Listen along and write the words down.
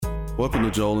Welcome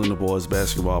to Joel and the Boys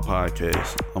Basketball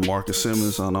Podcast. I'm Marcus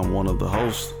Simmons, and I'm one of the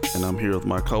hosts, and I'm here with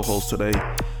my co-host today.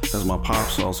 That's my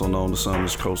pops, also known to some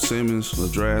as Coach Simmons, the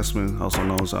draftsman, also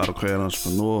known as AutoCAD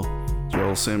entrepreneur,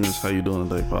 Joel Simmons. How you doing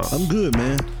today, Pops? I'm good,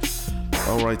 man.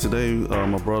 All right, today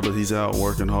my brother, he's out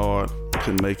working hard.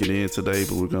 Couldn't make it in today,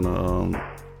 but we're gonna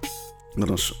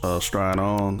stride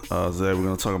on. Today we're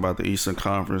gonna talk about the Eastern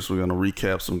Conference. We're gonna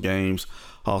recap some games.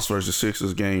 Hawks versus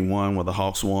Sixers game 1, where the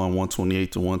Hawks won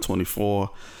 128-124,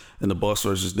 and the Bucks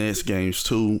versus Nets games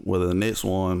 2, where the Nets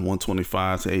won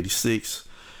 125-86.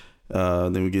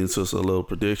 Then we get into a little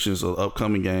predictions of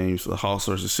upcoming games. The Hawks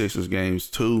versus Sixers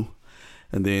games 2,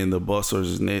 and then the Bucks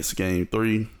versus Nets game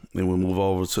 3. Then we'll move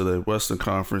over to the Western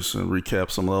Conference and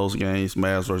recap some of those games.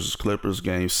 Mavs versus Clippers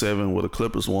game 7, where the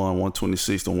Clippers won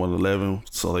 126-111,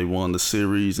 so they won the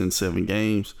series in 7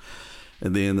 games.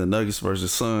 And then the Nuggets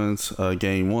versus Suns,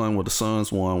 game 1, where the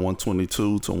Suns won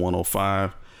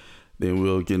 122-105. Then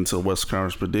we'll get into Western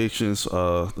Conference predictions.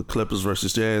 The Clippers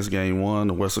versus Jazz, game 1,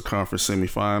 the Western Conference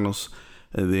semifinals.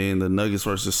 And then the Nuggets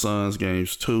versus Suns,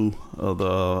 games 2 of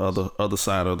the other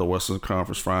side of the Western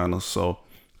Conference finals. So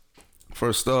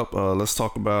first up, let's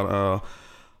talk about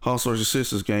Hawks versus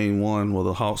Sixers, game 1, where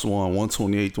the Hawks won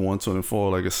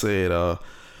 128-124. Like I said,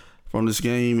 from this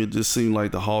game, it just seemed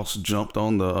like the Hawks jumped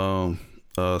on the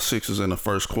Sixers in the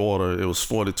first quarter. It was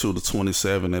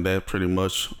 42-27, and that pretty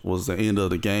much was the end of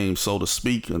the game, so to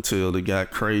speak, until it got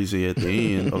crazy at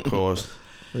the end, of course.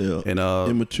 Yeah. And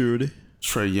immaturity.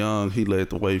 Trae Young, he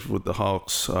led the way with the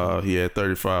Hawks. He had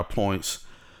 35 points.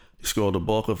 He scored the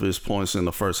bulk of his points in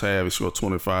the first half. He scored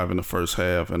 25 in the first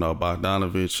half. And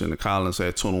Bogdanovich and Collins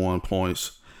had 21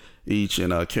 points each.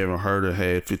 And Kevin Huerter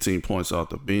had 15 points off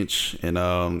the bench. And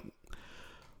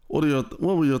what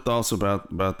were your thoughts about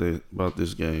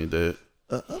this game, Dad?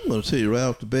 I'm going to tell you right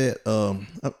off the bat.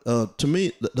 To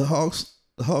me, the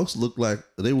Hawks looked like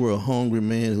they were a hungry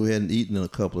man who hadn't eaten in a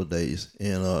couple of days,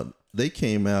 and they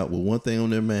came out with one thing on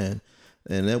their mind,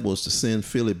 and that was to send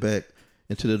Philly back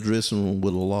into the dressing room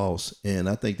with a loss. And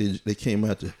I think they came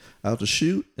out to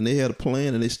shoot, and they had a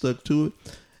plan, and they stuck to it,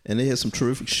 and they had some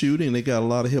terrific shooting. They got a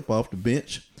lot of help off the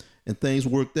bench, and things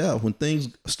worked out. When things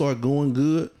start going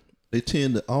good, they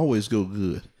tend to always go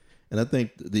good. And I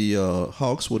think the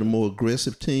Hawks were the more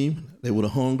aggressive team. They were the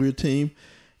hungrier team.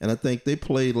 And I think they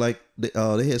played like they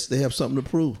have something to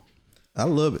prove. I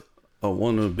love it.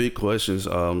 One of the big questions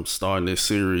starting this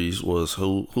series was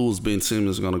who's Ben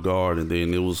Simmons going to guard, and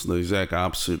then it was the exact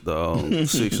opposite. The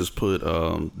Sixers put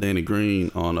Danny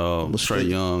Green on Trae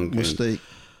Young. Mistake.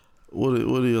 What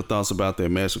are your thoughts about that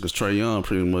matchup? Because Trae Young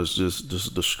pretty much just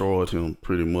destroyed him.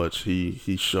 Pretty much,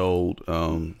 he showed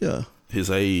his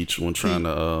age when trying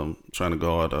to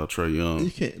guard Trae Young.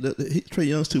 Trae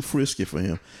Young's too frisky for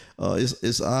him.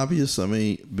 It's obvious. I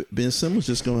mean, Ben Simmons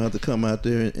just gonna have to come out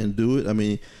there and do it. I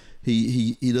mean,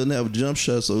 he doesn't have a jump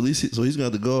shot, so at least he's gonna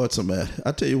have to guard somebody.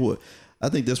 I tell you what. I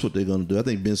think that's what they're going to do. I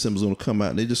think Ben Simmons is going to come out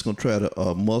and they're just going to try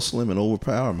to muscle him and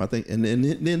overpower him. I think, and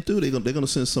then too, they're going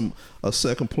to send a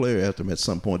second player after him at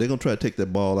some point. They're going to try to take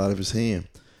that ball out of his hand.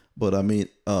 But I mean,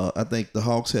 I think the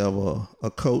Hawks have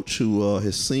a coach who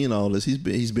has seen all this.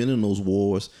 He's been in those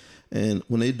wars, and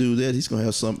when they do that, he's going to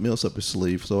have something else up his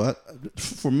sleeve. So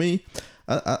for me,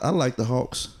 I like the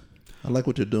Hawks. I like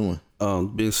what they're doing.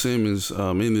 Ben Simmons,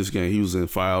 in this game, he was in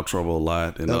foul trouble a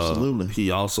lot. And absolutely.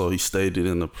 He stated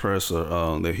in the presser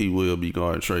that he will be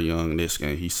guarding Trae Young in this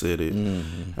game. He said it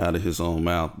out of his own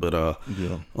mouth. But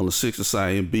on the Sixers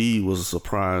side, Embiid was a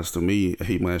surprise to me.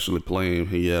 He actually playing.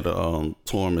 He had a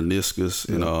torn meniscus.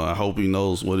 And I hope he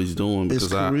knows what he's doing,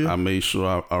 because I made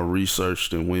sure I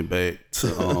researched and went back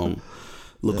to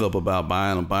look up about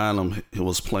Bynum. Bynum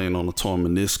was playing on a torn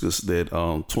meniscus that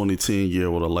 2010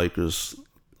 year with the Lakers.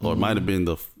 Or it might have been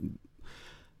it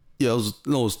was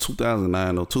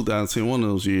 2009 or 2010, one of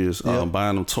those years.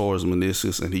 Bynum tore his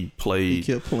meniscus, and he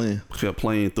kept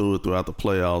playing through it throughout the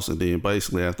playoffs. And then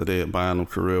basically after that, Bynum's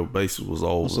career basically was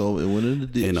over. So it went in the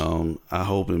ditch. And I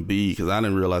hope Embiid, because I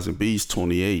didn't realize Embiid's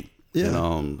 28. Yeah.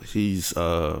 And he's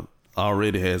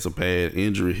already has a bad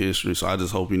injury history. So I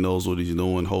just hope he knows what he's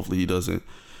doing. Hopefully he doesn't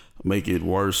make it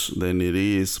worse than it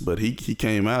is. But he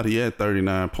came out, he had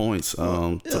 39 points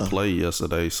to play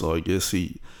yesterday, so I guess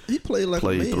he played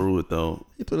through it though.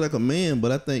 He played like a man.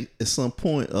 But I think at some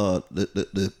point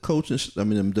the coaching,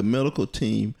 the medical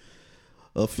team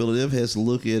of Philadelphia has to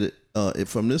look at it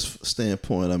from this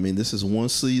standpoint. I mean, this is one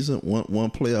season,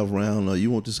 one playoff round. You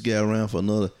want this guy around for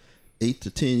another 8 to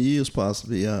 10 years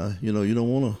possibly. You don't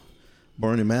want to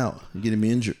burn him out and get him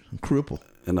injured and crippled.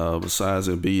 And besides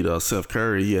Embiid, Seth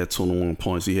Curry, he had 21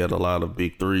 points. He had a lot of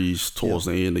big threes towards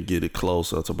the end to get it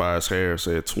close. Tobias Harris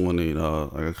had 20.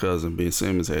 Like cousin Ben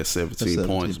Simmons had 17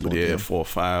 points, but he had 4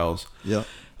 fouls. Yeah.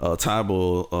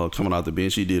 Tybal, coming out the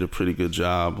bench, he did a pretty good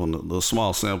job on the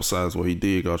small sample size where he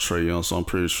did guard Trae Young. So I'm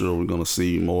pretty sure we're going to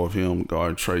see more of him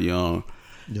guarding Trae Young.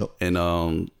 Yep.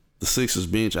 And the Sixers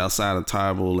bench outside of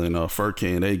Tybal and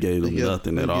Furkan, they gave them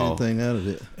nothing at all. Anything out of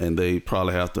it. And they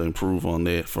probably have to improve on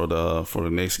that for the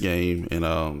next game.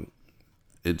 And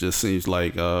it just seems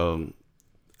like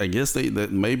I guess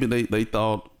maybe they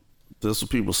thought, that's what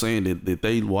people saying, that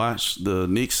they watched the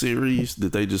Knicks series,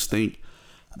 that they just think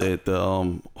that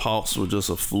the Hawks were just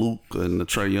a fluke and the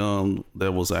Trae Young,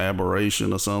 that was an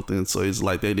aberration or something. So it's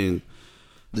like they didn't.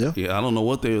 Yeah, I don't know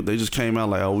what they just came out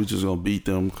like, oh, we just gonna beat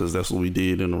them because that's what we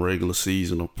did in the regular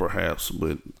season, perhaps.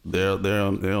 But they're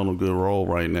on a good roll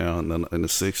right now, and the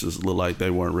Sixers look like they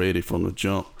weren't ready from the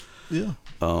jump. Yeah,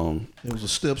 it was a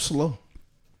step slow.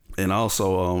 And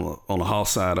also on the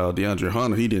Hawks side, DeAndre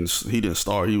Hunter, he didn't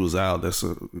start. He was out. That's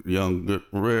a young good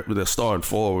that starting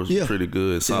forward was pretty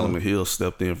good. Solomon Hill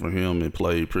stepped in for him and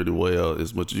played pretty well,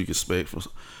 as much as you can expect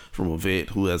from a vet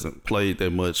who hasn't played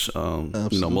that much,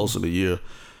 most of the year.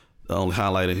 The only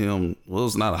highlight of him, well,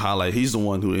 it's not a highlight. He's the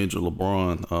one who injured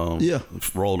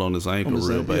LeBron. Rolled on his ankle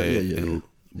real bad.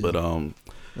 But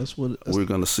that's what we're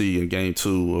gonna see in game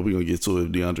 2. We're gonna get to it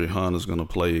if DeAndre Hunter's gonna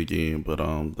play again. But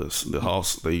the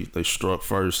Hawks, they struck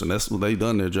first, and that's what they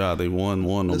done their job. They won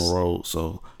on the road.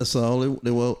 So that's all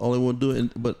they want to do.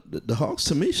 But the Hawks,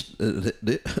 to me,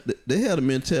 they had a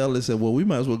mentality that said, well, we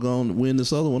might as well go on and win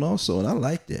this other one also, and I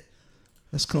like that.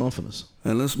 That's confidence.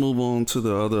 And let's move on to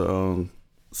the other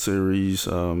series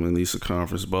in the Eastern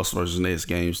Conference, Bucks versus Nets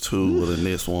games 2, where the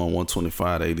Nets won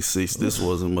 125-86. This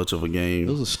wasn't much of a game.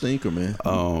 It was a stinker, man.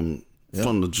 From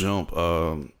the jump,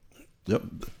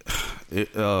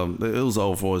 it was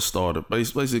over before it started.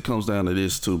 Basically, it comes down to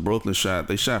this too. Brooklyn shot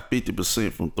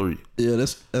 50% from 3. Yeah,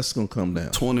 that's gonna come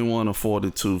down. 21 or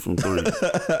 42 from 3,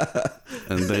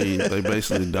 and they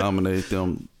basically dominated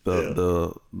them.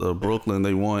 The Brooklyn,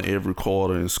 they won every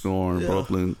quarter in scoring.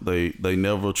 Brooklyn, they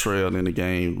never trailed in the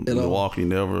game. Milwaukee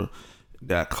never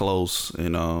got close.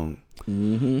 And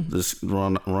just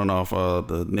run off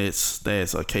the Nets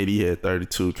stats. KD had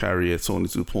 32, Kyrie had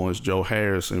 22 points. Joe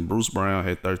Harris and Bruce Brown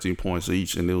had 13 points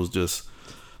each, and it was just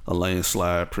a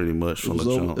landslide pretty much from the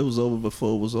jump. It was over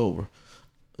before it was over.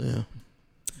 Yeah.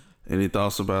 Any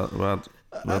thoughts about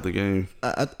the game?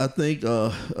 I think.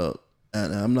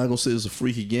 And I'm not gonna say it's a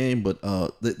freaky game, but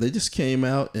they just came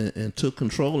out and took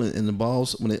control, and the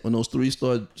balls when those threes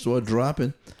started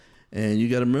dropping, and you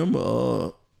got to remember,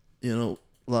 a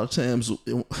lot of times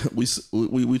we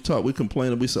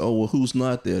complain and we say, oh well, who's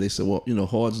not there? They said, well,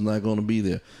 Harden's not going to be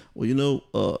there.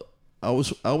 Well, I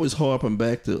always harping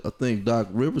back to, I think Doc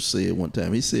Rivers said one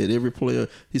time. He said everybody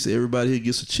who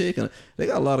gets a check, and they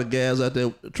got a lot of guys out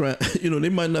there trying. They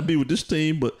might not be with this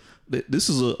team, but this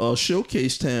is a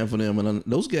showcase time for them, and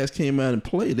those guys came out and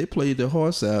played. They played their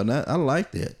hearts out, and I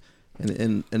like that.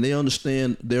 And they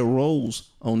understand their roles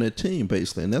on that team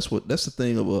basically, and that's the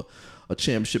thing of a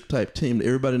championship type team.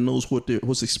 Everybody knows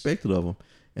what's expected of them,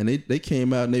 and they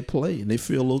came out and they played and they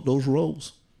fill those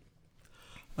roles.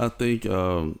 I think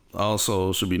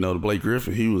also should be noted, Blake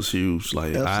Griffin, he was huge.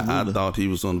 Like I thought he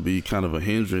was going to be kind of a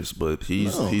hindrance, but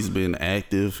he's been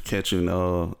active, catching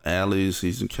alleys.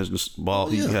 He's been catching the ball.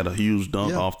 He had a huge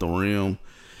dunk off the rim.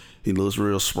 He looks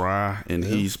real spry, and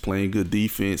he's playing good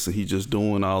defense, and he's just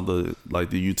doing all the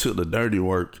dirty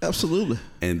work. Absolutely.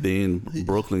 And then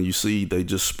Brooklyn, you see, they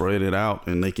just spread it out,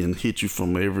 and they can hit you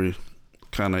from every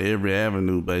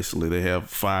avenue. Basically, they have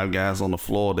 5 guys on the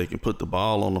floor. They can put the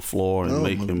ball on the floor and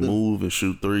make him move and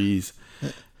shoot threes.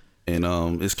 And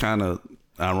it's kind of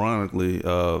ironically,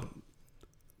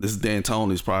 this is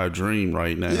D'Antoni's probably a dream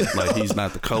right now. Like, he's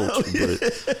not the coach, but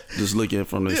just looking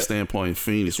from the standpoint in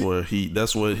Phoenix, where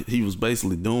that's what he was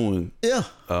basically doing. Yeah.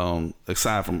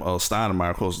 Aside from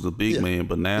Stoudemire, of course, the big man,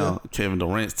 but now Kevin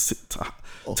Durant,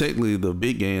 technically the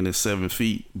big man is 7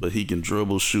 feet, but he can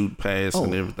dribble, shoot, pass,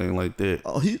 and everything like that.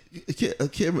 Oh,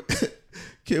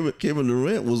 Kevin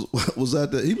Durant was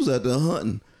out there. He was out there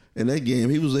hunting. In that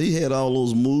game, he had all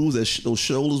those moves. Those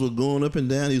shoulders were going up and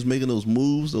down. He was making those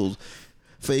moves, those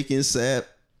fake inside,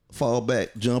 fall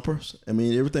back jumpers. I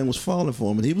mean, everything was falling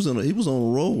for him, and he was on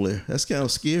a roll there. That's kind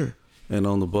of scary. And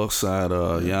on the Bucks side,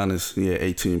 Giannis, he had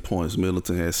 18 points.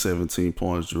 Middleton had 17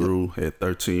 points. Jrue had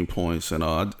 13 points. And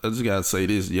I just gotta say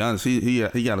this: Giannis,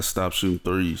 he got to stop shooting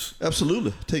threes.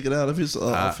 Absolutely, take it out of his.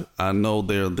 I know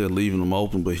they're leaving him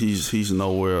open, but he's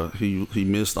nowhere. He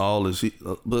missed all his.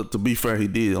 But to be fair, he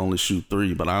did only shoot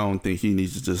 3. But I don't think he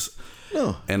needs to just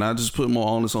No. And I just put more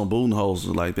onus on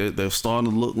Budenholzer. Like they're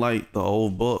starting to look like the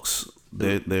old Bucks.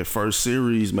 Their first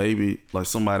series, maybe like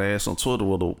somebody asked on Twitter,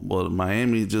 well,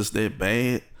 Miami just that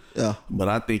bad? Yeah. But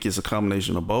I think it's a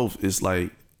combination of both. It's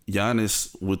like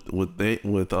Giannis with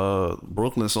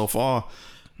Brooklyn so far,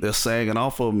 they're sagging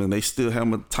off of him, and they still have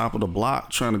him at the top of the block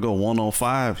trying to go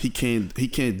 1-on-5. He can't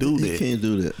do that. He can't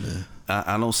do that, man.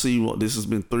 I don't see what this has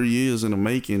been 3 years in the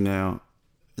making now.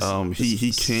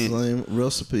 He can't. Same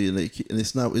recipe, and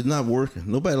it's not working.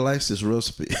 Nobody likes this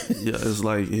recipe. Yeah, it's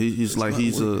like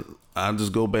I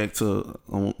just go back to,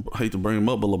 I hate to bring him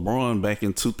up, but LeBron back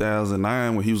in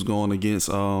 2009 when he was going against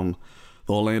the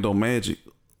Orlando Magic.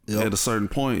 Yep. At a certain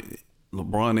point,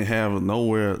 LeBron didn't have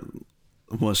nowhere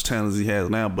much talent as he has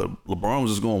now, but LeBron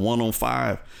was just going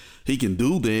 1-on-5. He can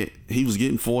do that. He was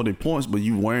getting 40 points, but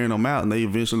you wearing them out, and they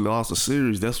eventually lost the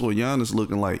series. That's what Giannis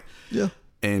looking like. Yeah.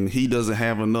 And he doesn't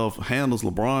have enough handles.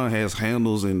 LeBron has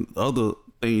handles and other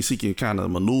things he can kind of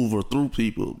maneuver through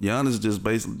people. Giannis just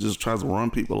basically just tries to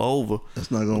run people over. That's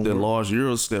not going to work. That large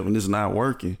Euro step, and it's not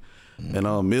working. Mm-hmm.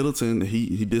 And Middleton,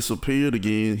 he disappeared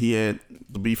again. He had,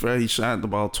 to be fair, he shot the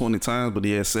ball 20 times, but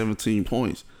he had 17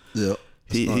 points. Yeah.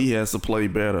 He has to play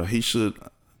better. He should.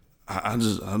 I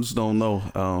just don't know.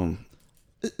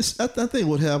 I think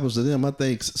what happens to them, I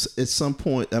think at some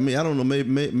point, I mean, I don't know,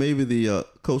 maybe the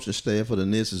coaching staff of the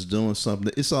Nets is doing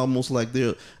something. It's almost like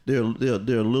they're a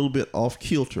little bit off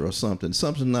kilter or something.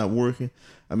 Something's not working.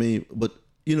 I mean, but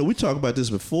you know, we talked about this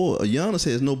before. Giannis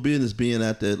has no business being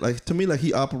out there. Like, to me, like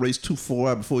he operates too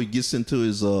far out before he gets into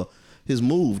his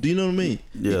move. Do you know what I mean?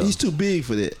 Yeah. He's too big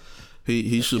for that.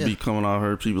 He should be coming out. I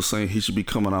heard people saying he should be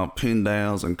coming out pin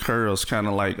downs and curls, kind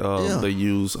of like they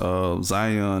use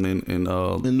Zion in New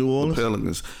Orleans, the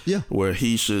Pelicans. Yeah, where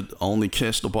he should only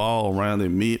catch the ball around the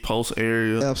mid post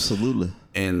area. Absolutely,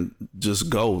 and just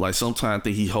go. Like sometimes I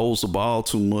think he holds the ball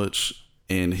too much,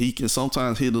 and he can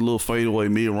sometimes hit a little fadeaway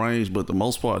mid range. But the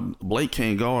most part, Blake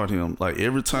can't guard him. Like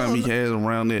every time he has him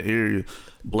around that area,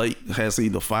 Blake has to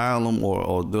either foul him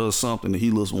or does something and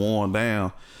he looks worn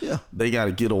down. Yeah. They got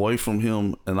to get away from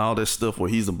him and all that stuff where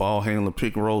he's a ball handler,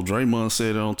 pick and roll. Draymond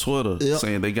said it on Twitter,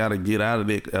 saying they got to get out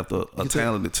of it after a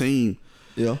talented team.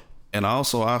 Yeah. And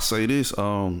also, I say this,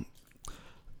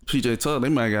 PJ Tucker,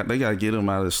 they got to get him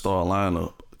out of the star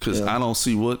lineup. Because I don't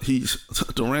see what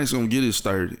Durant's going to get his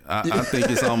 30. I think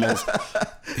it's almost,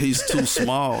 he's too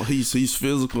small. He's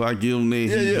physical. I give him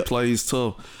that. He plays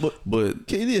tough. But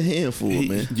KD a handful,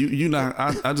 man. You not.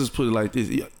 I just put it like this.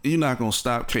 You're not going to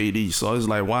stop KD. So it's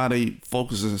like, why they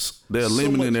focusing, they're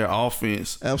limiting their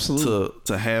offense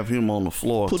to have him on the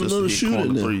floor. Put another shooter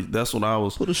in there. That's what I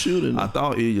was. Put a shooter in there. I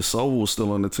thought Ilyasova was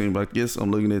still on the team, but I guess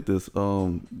I'm looking at this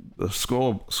the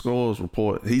scores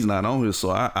report. He's not on here.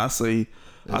 So I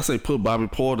say put Bobby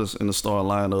Portis in the star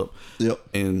lineup. Yep.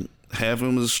 And have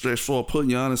him as a stretch four. Put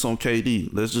Giannis on KD.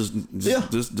 Let's just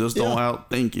don't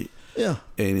outthink it. Yeah.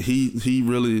 And he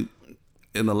really,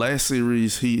 in the last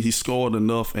series, he scored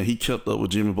enough and he kept up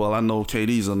with Jimmy Butler. I know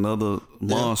KD's another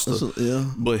monster.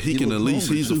 But he can at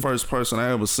least, he's the first person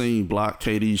I ever seen block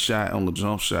KD's shot on the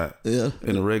jump shot in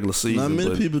the regular season. Not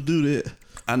many people do that.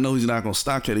 I know he's not going to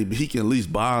stop KD, but he can at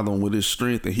least bother him with his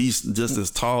strength, and he's just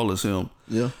as tall as him.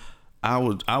 Yeah. I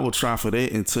would try for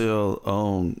that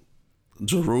until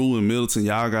Giroux and Middleton,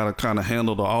 y'all got to kind of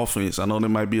handle the offense. I know there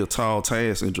might be a tall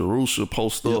task, and Giroux should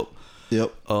post up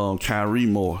Kyrie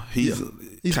more. He's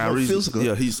Kyrie's more physical.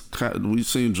 Yeah, we've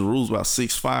seen Giroux's about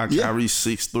 6'5", Kyrie's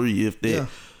 6'3", if that. Yeah.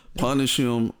 Punish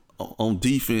him on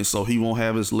defense so he won't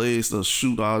have his legs to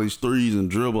shoot all these threes and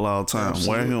dribble all the time.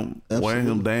 Absolutely. Wear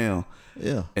him down.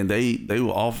 Yeah. And they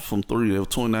were off from three. They were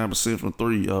 29% from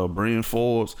three. Bryn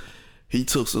Forbes, he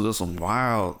took some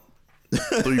wild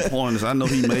 3-pointers. I know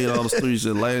he made all the threes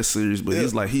in the last series, but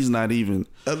it's like he's not even.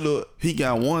 I know it. He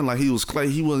got one like he was Clay.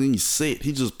 He wasn't even set.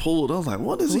 He just pulled. I was like,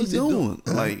 what is he doing?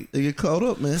 Like they get caught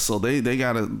up, man. So they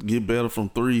got to get better from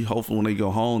three. Hopefully, when they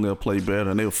go home, they'll play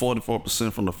better. And they were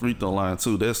 44% from the free throw line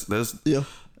too. That's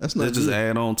not just good.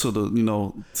 Add on to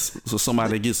the so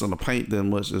somebody that gets in the paint that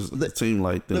much as a team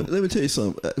like that. Let me tell you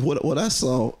something. What I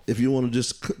saw, if you want to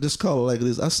just call it like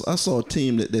this, I saw a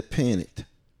team that panicked.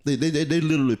 They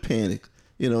literally panicked.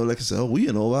 Like I said, we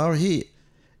in over our head.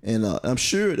 And I'm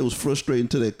sure it was frustrating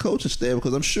to their coaching staff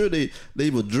because I'm sure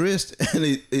they've addressed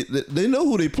and they know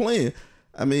who they playing.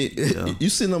 I mean, you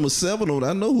see number 7 over.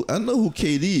 I know who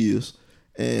KD is,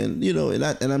 and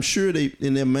and I'm sure they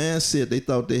in their mindset they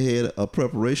thought they had a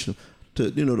preparation to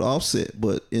to offset.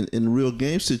 But in the real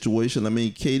game situation, I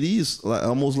mean, KD is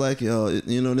almost like and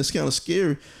it's kind of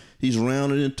scary. He's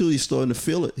rounded into. He's starting to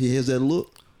feel it. He has that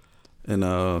look. And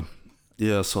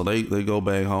Yeah, so they go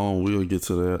back home. We'll get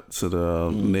to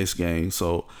the next game.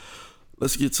 So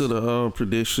let's get to the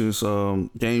predictions.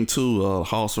 Game 2,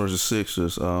 Hawks versus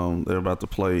Sixers. They're about to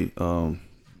play.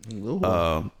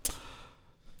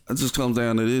 It just comes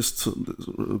down to this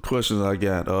questions I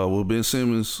got. Will Ben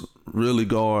Simmons really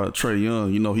guard Trae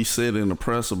Young? You know, he said it in the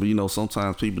presser, but you know,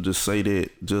 sometimes people just say that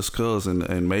just cause,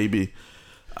 and maybe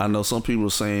I know some people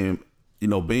are saying, you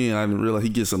know, Ben, I didn't realize he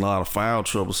gets in a lot of foul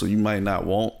trouble, so you might not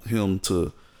want him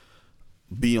to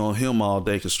be on him all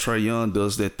day, because Trae Young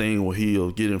does that thing where he'll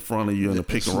get in front of you in the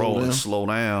pick and roll and slow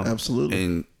down. Absolutely.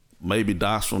 And maybe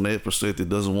Doc's from that perspective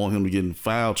doesn't want him to get in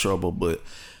foul trouble, but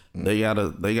they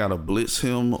gotta blitz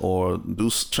him or do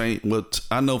change. But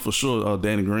I know for sure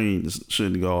Danny Green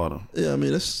shouldn't guard him. Yeah, I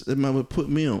mean that might put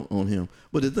me on him.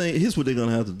 But the thing, here's what they're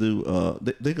gonna have to do.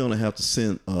 They're gonna have to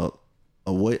send a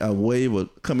wave or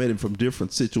come at him from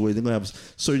different situations. They're gonna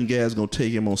have certain guys gonna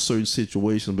take him on certain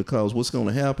situations, because what's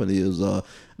gonna happen is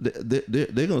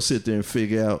they're gonna sit there and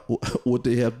figure out what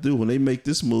they have to do when they make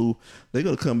this move. They're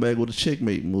gonna come back with a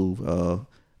checkmate move.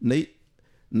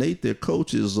 Nate, their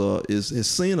coach, is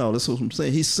seeing all this. That's what I'm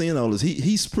saying. He's seeing all this.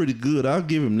 He's pretty good. I'll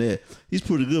give him that. He's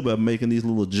pretty good about making these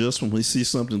little adjustments. When he sees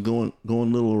something going a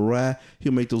little awry,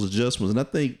 he'll make those adjustments. And I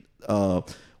think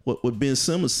what Ben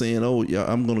Simmons saying, oh yeah,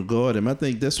 I'm going to guard him. I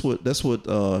think that's what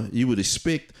you would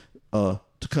expect to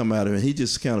come out of him. He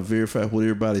just kind of verified what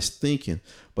everybody's thinking.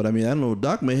 But I mean, I don't know.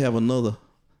 Doc may have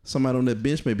somebody on that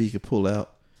bench maybe he could pull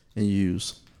out and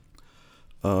use.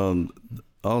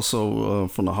 Also,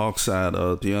 from the Hawks side,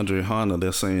 DeAndre Hunter,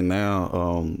 they're saying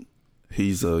now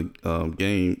he's a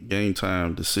game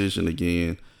time decision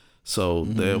again. So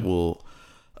that will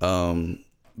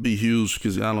be huge,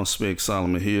 because I don't expect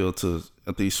Solomon Hill to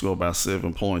at least score about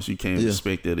 7 points. You can't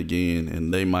expect that again.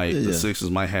 And they might, the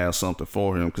Sixers might have something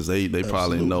for him, because they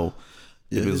probably know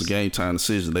if it was a game time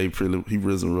decision, he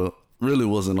really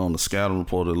wasn't on the scouting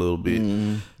report a little bit.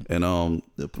 And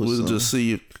we'll just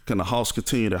see if can the Hawks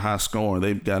continue the high scoring.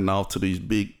 They've gotten off to these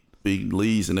big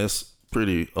leads, and that's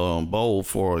pretty bold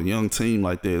for a young team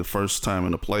like that. First time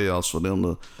in the playoffs for them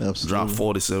to drop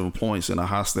 47 points in a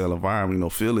hostile environment. You know,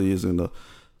 Philly is in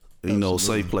the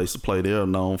safe place to play. They're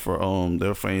known for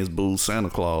their fans boo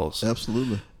Santa Claus.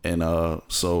 Absolutely. And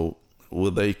so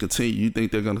will they continue? You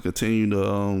think they're going to continue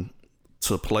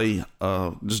to play,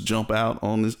 just jump out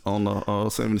on the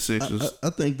 76ers?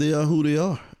 I think they are who they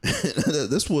are.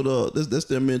 That's what that's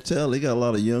their mentality. They got a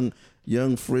lot of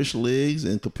young fresh legs,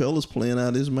 and Capella's playing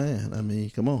out his man. I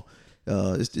mean, come on.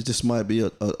 It just might be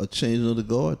a changing of the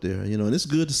guard there, you know. And it's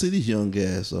good to see these young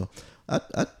guys. So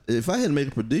if I had to make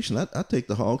a prediction, I'd take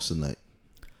the Hawks tonight.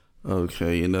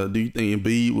 Okay, and do you think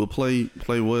Embiid will play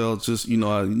well? Just you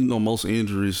know, most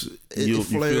injuries you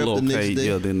feel okay.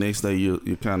 The next day you're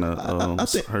kind of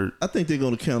hurt. I think they're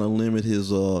going to kind of limit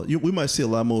his. We might see a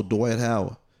lot more Dwight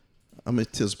Howard. I'm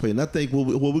anticipating. I think what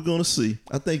we're going to see.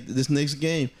 I think this next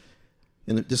game,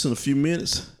 just in a few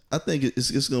minutes, I think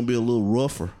it's going to be a little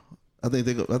rougher. I think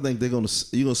they're going to.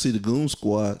 You're going to see the Goon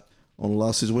Squad on a lot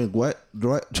of situations.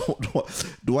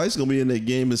 Dwight's going to be in that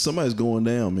game, and somebody's going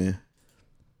down, man.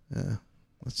 Yeah,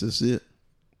 that's just it.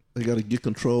 They got to get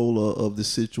control of this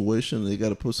situation. They got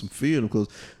to put some fear in them, because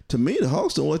to me, the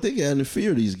Hawks don't like they got any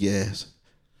fear of these guys.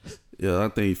 Yeah, I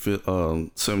think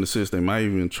 76, they might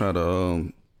even try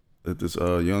to let this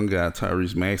young guy,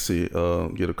 Tyrese Maxey,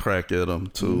 get a crack at him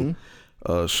too.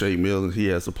 Shea Milton, he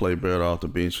has to play better off the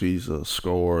bench. He's a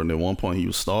scorer, and at one point he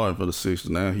was starting for the Sixers.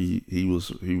 Now he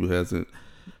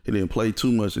didn't play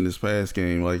too much in this past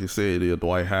game. Like you said,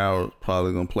 Dwight Howard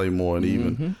probably gonna play more, and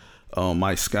even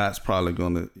Mike Scott's probably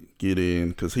gonna get in,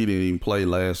 because he didn't even play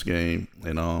last game.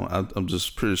 And I'm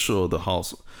just pretty sure the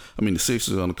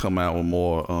Sixers are gonna come out with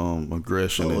more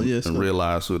aggression and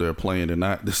realize who they're playing. And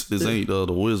not this ain't the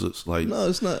Wizards. Like, no,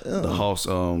 it's not. The Hawks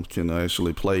can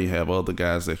actually play, have other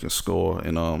guys that can score.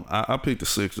 And I picked the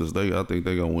Sixers. I think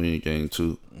they're gonna win game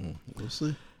 2. We'll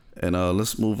see. And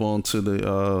let's move on to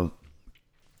the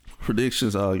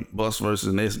predictions. Bucks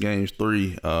versus Nets game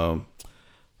 3.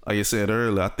 Like I said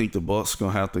earlier, I think the Bucks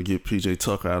gonna have to get PJ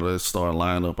Tucker out of that starting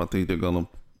lineup. I think they're gonna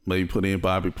maybe put in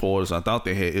Bobby Portis. I thought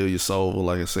they had Ilyasova,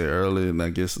 like I said earlier, and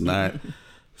I guess not.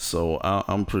 So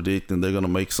I'm predicting they're gonna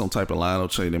make some type of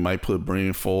lineup change. They might put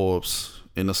Bryn Forbes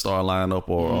in the starting lineup,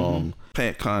 or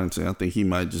Pat Connaughton. I think he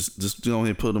might just go ahead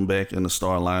and put him back in the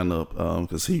starting lineup,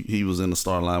 because he was in the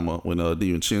starting lineup when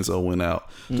DiVincenzo went out.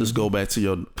 Just go back to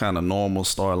your kind of normal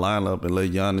starting lineup and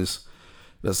let Giannis.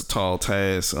 That's a tall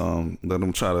task. Let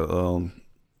him try to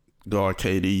guard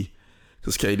KD,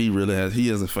 because KD really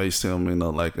hasn't faced him in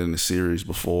the series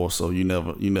before, so you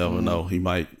never know. He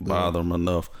might bother him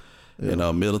enough. Yeah.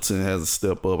 And Middleton has to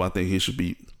step up. I think he should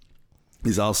be.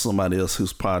 He's also somebody else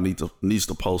who's probably needs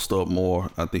to post up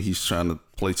more. I think he's trying to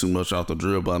play too much off the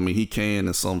dribble. I mean, he can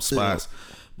in some spots,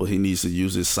 but he needs to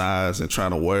use his size and try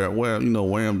to wear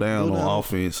him down on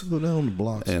offense. Go down the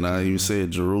blocks. And I even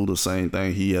said Giroux the same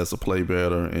thing. He has to play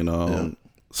better and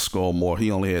score more.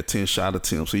 He only had 10 shot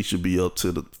attempts. He should be up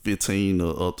to the 15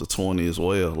 or up to 20 as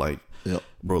well. Like,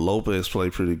 bro, Lopez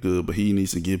played pretty good, but he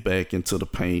needs to get back into the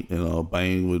paint and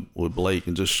bang with Blake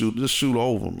and just shoot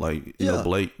over him. Like, you know,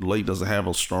 Blake doesn't have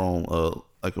a strong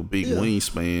like a big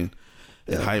wingspan,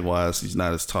 and height wise he's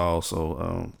not as tall.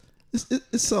 So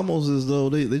it's almost as though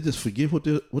they just forget what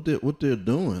they're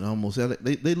doing. Almost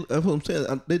they that's what I'm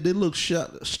saying. They look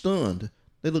stunned.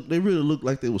 They really look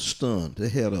like they were stunned. They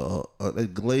had a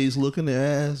glazed look in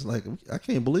their eyes. Like, I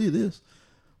can't believe this.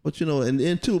 But, you know,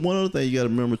 and too, one other thing you got to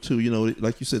remember, too, you know,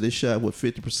 like you said, they shot,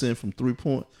 50% from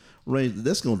 3-point range.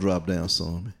 That's going to drop down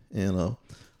some. And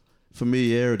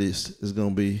familiarity is going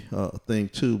to be a thing,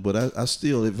 too. But I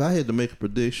still, if I had to make a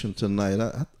prediction tonight,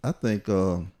 I think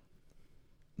the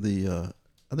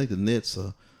Nets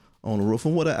are on the road.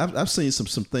 From what I've seen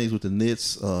some things with the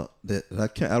Nets that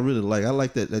I really like. I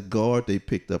like that guard they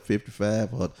picked up,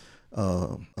 55,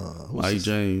 Mike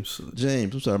James.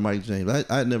 I'm sorry, Mike James.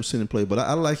 I had never seen him play, but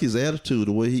I like his attitude,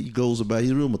 the way he goes about.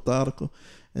 He's real methodical,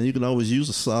 and you can always use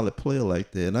a solid player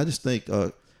like that. And I just think,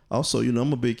 also, you know,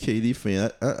 I'm a big KD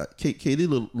fan.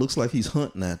 KD looks like he's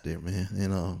hunting out there, man,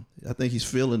 and I think he's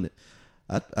feeling it.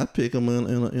 I pick him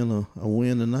in a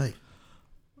win tonight.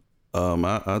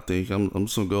 I think I'm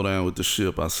just gonna go down with the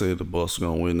ship. I said the Bucks are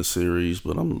gonna win the series,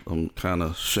 but I'm kind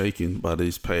of shaken by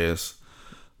these past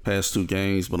 2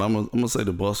 games, but I'm gonna say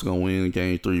the Bucks are gonna win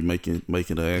Game 3, making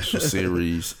the actual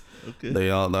series. Okay.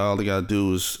 All they gotta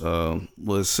do is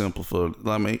it's simple for.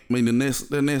 I mean the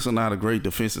Nets are not a great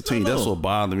defensive team. That's what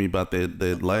bothered me about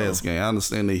that last game. I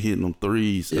understand they hitting them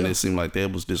threes, and it seemed like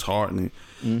that was disheartening.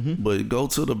 Mm-hmm. But go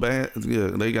to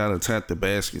the they gotta attack the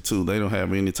basket too. They don't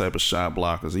have any type of shot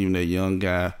blockers. Even that young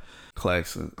guy,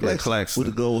 Claxton with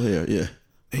the gold hair, yeah.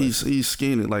 He's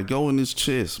skinny, like go in his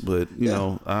chest, but you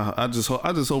know, I just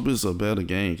hope it's a better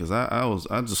game because I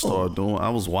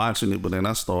was watching it, but then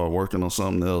I started working on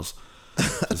something else.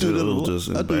 I do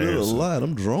that a lot.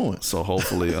 I'm drawing. So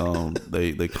hopefully,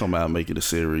 they come out and make it a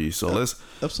series. So let's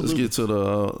get to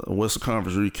the Western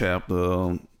Conference recap.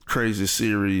 The craziest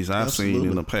series I've seen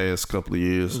in the past couple of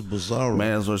years. It was bizarre.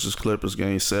 Mavs versus Clippers,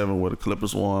 Game 7, where the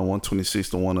Clippers won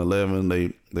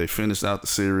 126-111. They finished out the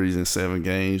series in 7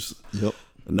 games. Yep.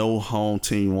 No home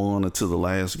team won until the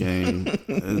last game.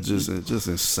 It's just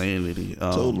insanity.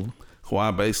 Totally.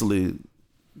 Kawhi basically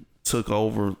took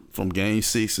over from Game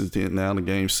 6 and now to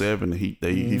Game 7.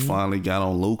 He finally got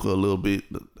on Luka a little bit.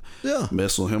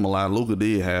 Messed with him a lot. Luka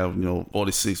did have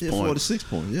 46 points. 46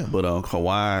 points. Yeah. But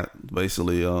Kawhi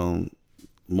basically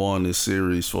won this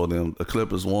series for them. The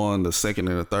Clippers won the second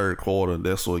and the third quarter.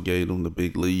 That's what gave them the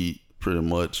big lead, pretty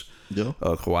much. Yeah.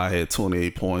 Kawhi had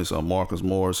 28 points. Marcus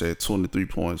Morris had 23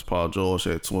 points. Paul George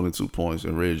had 22 points,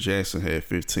 and Reggie Jackson had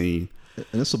 15.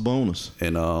 And it's a bonus.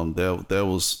 And that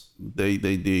was they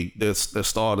did their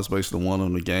starters basically won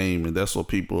on the game, and that's what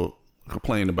people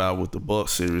complain about with the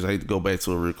Bucks series. I hate to go back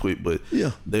to it real quick, but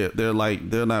they're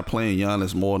not playing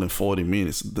Giannis more than 40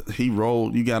 minutes. He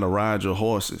rolled. You got to ride your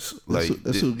horses.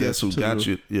 That's who got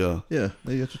you. Yeah,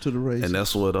 they got you to the race, and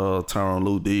that's what Tyronn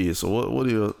Lue did. So what are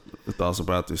your thoughts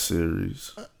about this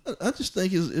series? I just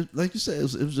think it's like you said, it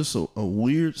was just a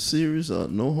weird series.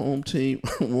 No home team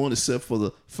won except for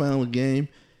the final game.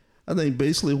 I think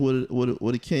basically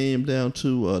what it came down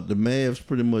to, the Mavs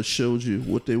pretty much showed you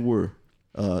what they were.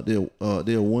 They're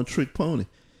a one-trick pony.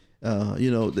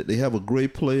 They have a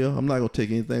great player. I'm not gonna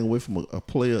take anything away from a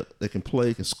player that can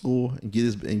play, can score, and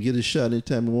get his shot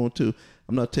anytime he wants to.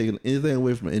 I'm not taking anything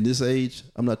away from him. In this age,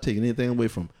 I'm not taking anything away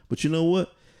from him. But you know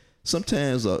what?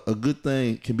 Sometimes a good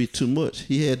thing can be too much.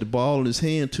 He had the ball in his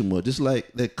hand too much. It's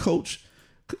like that coach.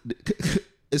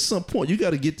 At some point, you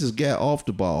got to get this guy off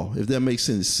the ball, if that makes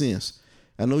any sense.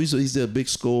 I know he's a big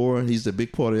scorer, he's a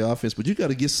big part of the offense, but you got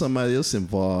to get somebody else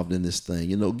involved in this thing.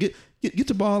 Get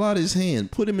the ball out of his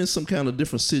hand, put him in some kind of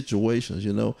different situations.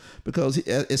 Because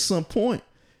at some point,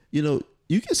 you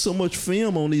get so much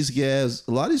film on these guys.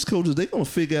 A lot of these coaches, they're gonna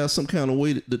figure out some kind of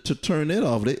way to turn that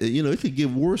off. It could get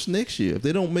worse next year if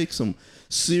they don't make some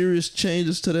serious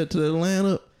changes to that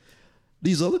lineup.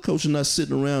 These other coaches are not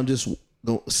sitting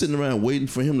around waiting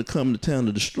for him to come to town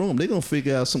to destroy them. They're gonna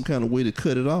figure out some kind of way to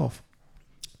cut it off.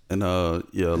 And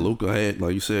Luka had,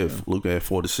 like you said, Luka had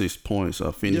 46 points.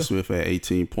 Finney-Smith had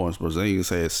 18 points. Porzingis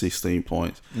had 16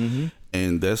 points. Mm-hmm.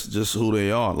 And that's just who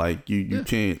they are. Like you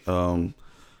can't.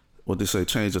 what they say,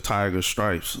 change the tiger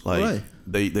stripes. Like Right.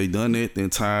 they done it the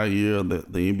entire year. The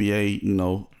NBA, you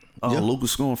know,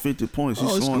 Luka's scoring 50 points.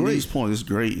 He's it's scoring great. these points.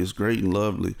 It's great and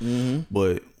lovely.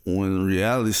 But when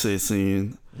reality sets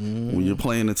in, when you're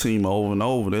playing the team over and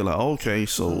over, they're like, okay,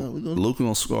 so Luka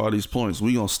gonna score all these points.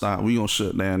 We gonna stop. We gonna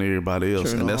shut down everybody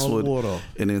else. Turn And that's all the what water off.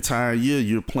 an entire year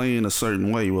you're playing a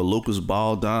certain way where Luka's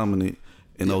ball dominant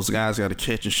and those guys got to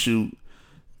catch and shoot.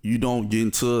 You don't get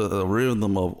into a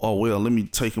rhythm of, oh, well, let me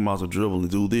take him out the dribble and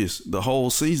do this. The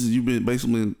whole season, you've been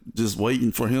basically just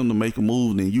waiting for him to make a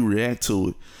move, and then you react to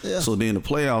it. Yeah. So then the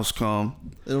playoffs come.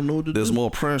 They don't know what to There's do. more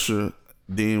pressure.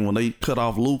 Then when they cut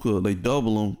off Luka, they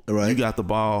double him. Right. You got the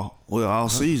ball. Well, all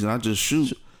season, I just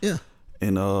shoot. Yeah.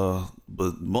 And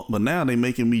but now they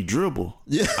making me dribble.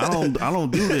 Yeah. I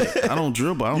don't do that. I don't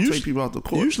dribble. I don't take people out the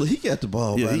court. Usually he got the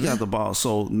ball. Yeah, by he now. got the ball.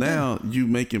 So now you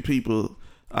making people.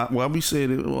 We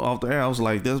said it off the air. I was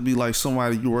like, that'd be like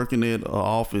somebody you working at an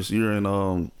office. You're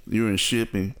in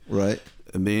shipping, Right.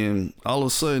 and then all of a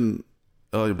sudden,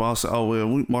 your boss said, "Oh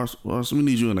well, Marcus, we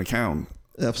need you an accountant."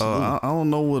 Absolutely. I don't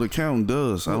know what accounting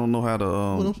does. I don't know how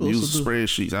What I'm to supposed use to do?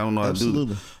 spreadsheets. I don't know how to do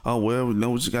Absolutely. it. Oh well, we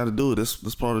know what you got to do.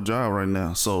 That's part of the job right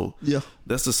now. So Yeah.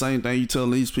 that's the same thing you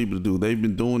telling these people to do. They've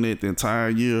been doing it the entire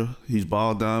year. He's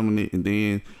ball dominant, and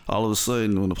then all of a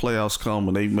sudden, when the playoffs come,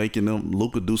 when they making them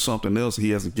Luka do something else,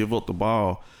 he has to give up the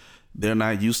ball. They're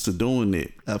not used to doing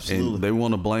it. Absolutely. And they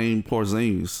want to blame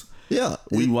Porzingis. Yeah.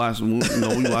 We watched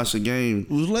the game.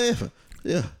 We was laughing.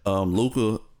 Yeah.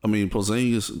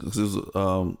 Porzingis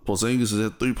is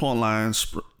at 3-point line,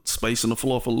 spacing the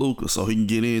floor for Luka so he can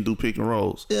get in, do pick and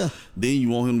rolls. Yeah. Then you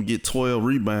want him to get 12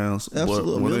 rebounds.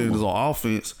 Absolutely. But when he's on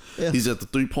offense, he's at the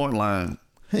 3-point line.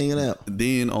 Hanging out.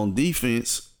 Then on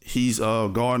defense, he's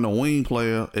guarding a wing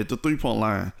player at the 3-point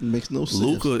line. It makes no sense.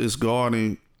 Luka is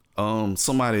guarding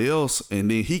somebody else, and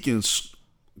then he can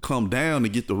come down to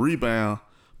get the rebound.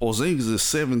 Porzingis is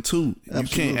 7'2". You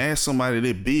can't ask somebody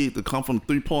that big to come from the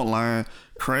 3-point line,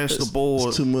 crash the board.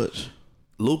 It's too much.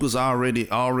 Luka's already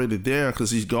there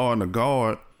because he's guarding a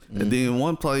guard. And then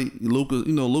one play,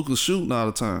 Luka's shooting all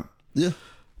the time. Yeah.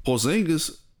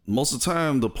 Porzingis, most of the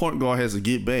time, the point guard has to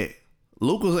get back.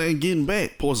 Luka ain't getting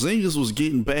back. Porzingis was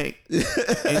getting back,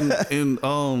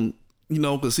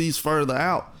 because he's further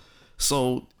out.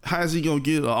 So how is he gonna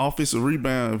get an offensive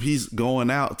rebound if he's going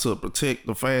out to protect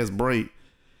the fast break?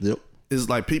 Yep. It's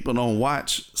like people don't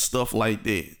watch stuff like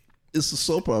that. It's a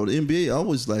soap opera. The NBA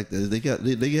always like that.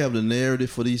 They have the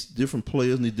narrative for these different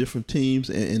players and these different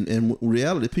teams, and in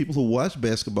reality, people who watch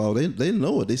basketball, they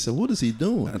know it. They say, "What is he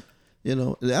doing?" I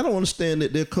don't understand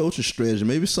their coaching strategy.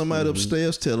 Maybe somebody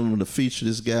upstairs telling them to feature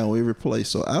this guy on every play.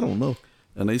 So I don't know.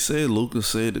 And they said Luka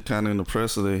said that kind of in the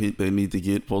presser that they need to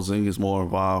get Porzingis more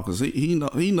involved because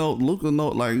Luka know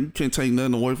like you can't take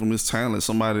nothing away from his talent.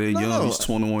 Somebody that young, he's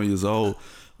 21 years old.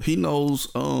 He knows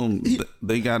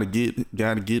they gotta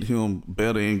get him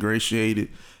better ingratiated.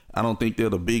 I don't think they're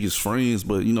the biggest friends,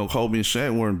 but Kobe and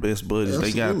Shaq weren't best buddies.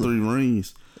 Absolutely. They got 3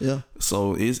 rings. Yeah.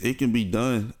 So it can be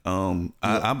done.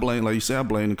 I blame, like you said, I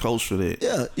blame the coach for that.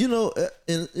 Yeah,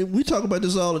 and we talk about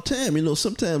this all the time.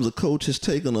 Sometimes a coach has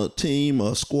taken a team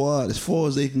or a squad as far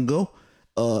as they can go.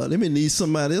 They may need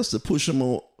somebody else to push them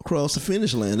across the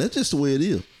finish line. That's just the way it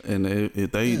is. And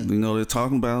if they, they're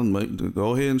talking about them,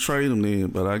 go ahead and trade them then.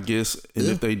 But I guess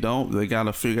if they don't, they got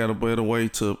to figure out a better way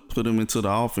to put them into the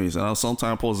offense. And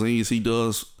sometimes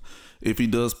Porzingis, if he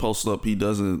does post up, he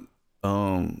doesn't,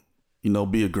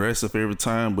 be aggressive every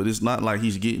time. But it's not like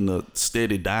he's getting a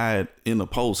steady diet in the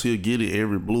post. He'll get it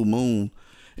every blue moon.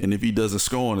 And if he doesn't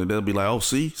score on it, they'll be like, oh,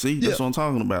 see, that's what I'm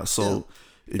talking about. So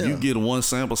if you get one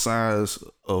sample size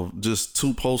of just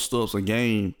 2 post-ups a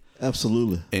game,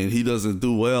 absolutely, and he doesn't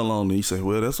do well on it, you say,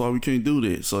 well, that's why we can't do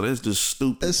that. So that's just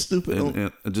stupid. That's stupid.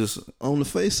 And just on the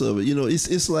face of it,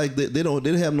 it's like they don't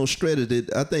have no strategy.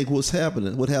 I think what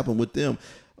happened with them,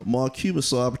 Mark Cuban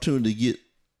saw opportunity to get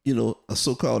a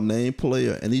so-called name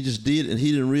player, and he just did, and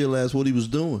he didn't realize what he was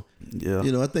doing. Yeah.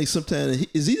 I think sometimes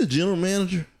is he the general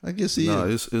manager? I guess he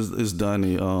is. No, it's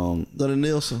Donnie. Donnie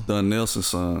Nelson. Donnie Nelson's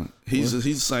son. He's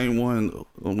the same one.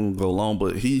 I'm gonna go long,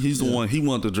 but he's the one. He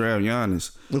wanted to draft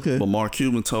Giannis. Okay. But Mark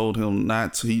Cuban told him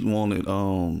not to. He wanted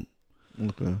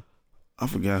Okay. I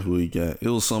forgot who he got. It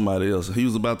was somebody else. He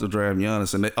was about to draft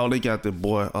Giannis, and they got that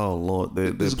boy. Oh Lord,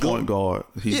 that point guard.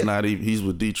 He's not even. He's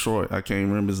with Detroit. I can't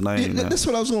remember his name. Yeah, that's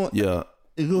what I was going. Yeah.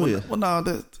 Go ahead. Well,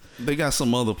 no, they got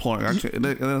some other point.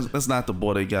 That's not the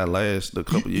boy they got a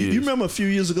couple years. You remember a few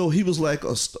years ago, he was like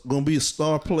going to be a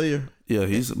star player. Yeah,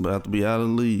 he's about to be out of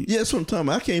the league. Yeah, that's what I'm talking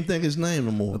about. I can't think his name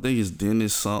no more. I think it's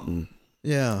Dennis something.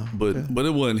 Yeah, but it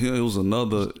wasn't him. It was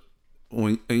another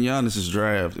when in Giannis's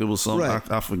draft, it was something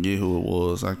Right. I forget who it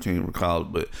was. I can't recall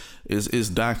it, but it's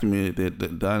documented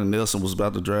that Donnie Nelson was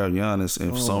about to draft Giannis,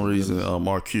 and for some reason,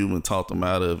 Mark Cuban talked him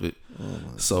out of it.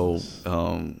 So,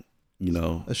 you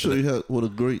know, I show you what a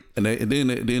great. and then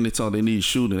they told they need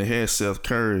shooting. They had Seth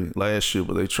Curry last year,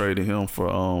 but they traded him for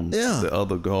the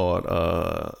other guard.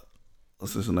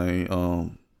 What's his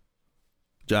name?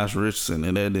 Josh Richardson,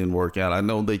 and that didn't work out. I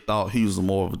know they thought he was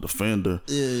more of a defender.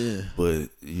 Yeah. But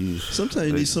Sometimes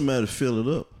you need somebody to fill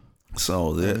it up.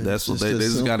 So that's what they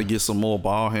just got to get some more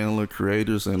ball handler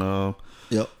creators, and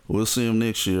Yep. we'll see them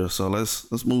next year. So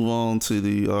let's move on to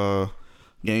the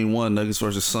game one, Nuggets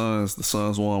versus Suns. The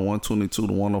Suns won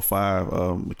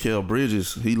 122-105. Mikal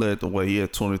Bridges, he led the way. He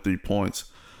had 23 points.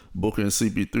 Booker and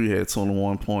CP3 had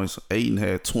 21 points. Ayton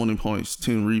had 20 points,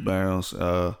 10 rebounds.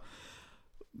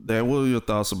 Dad, what are your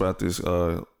thoughts about this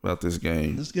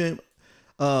game? This game,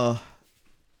 right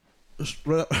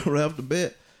off the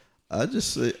bat, I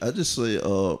just say,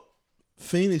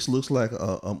 Phoenix looks like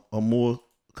a more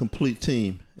complete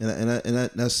team, and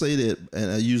I say that,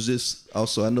 and I use this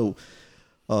also. I know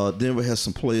Denver has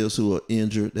some players who are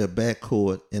injured. Their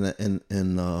backcourt, and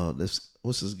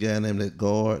what's this guy named that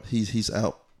guard? He's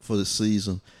out for the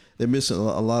season. They're missing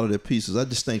a lot of their pieces. I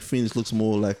just think Phoenix looks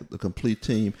more like the complete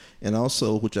team. And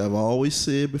also, which I've always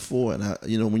said before, and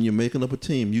when you're making up a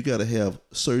team, you got to have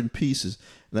certain pieces.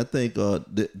 And I think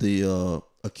a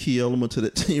key element to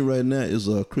that team right now is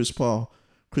Chris Paul.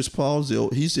 Chris Paul's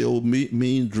he's the old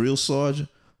mean drill sergeant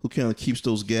who kind of keeps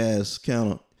those guys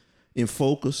kind of in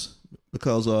focus,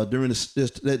 because during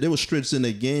there were stretches in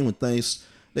that game when things.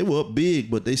 They were up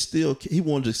big, but he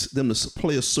wanted them to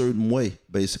play a certain way,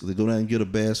 basically. Go down and get a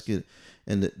basket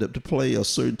and to play a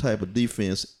certain type of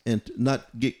defense and not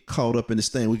get caught up in this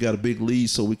thing. We got a big lead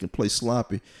so we can play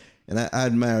sloppy. And I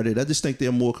admire that. I just think they're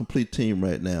a more complete team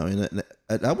right now. And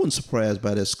I wasn't surprised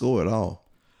by that score at all.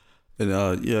 And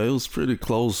it was pretty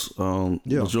close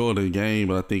majority of the game,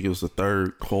 but I think it was the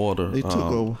third quarter. They took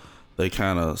over. They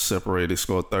kind of separated. They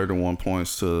scored 31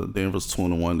 points to Denver's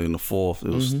 21. Then the fourth,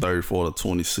 it was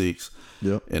 34-26.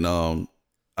 Yep. And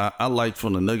I like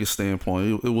from the Nuggets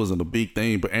standpoint, it wasn't a big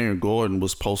thing, but Aaron Gordon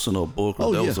was posting up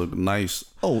Booker. That was a nice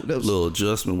little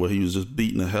adjustment where he was just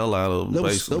beating the hell out of him. That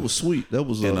was sweet. That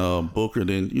was and Booker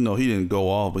then he didn't go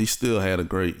off, but he still had a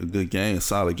good game,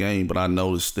 solid game. But I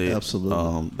noticed that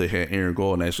absolutely they had Aaron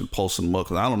Gordon actually posting him up,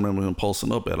 because I don't remember him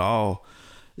posting up at all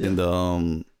in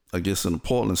the I guess in the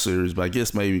Portland series, but I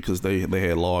guess maybe because they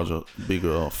had larger,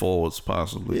 bigger forwards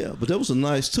possibly. Yeah, but that was a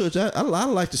nice touch. I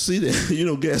like to see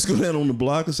that. Guys go down on the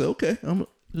block and say, okay, I'm going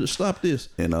to stop this.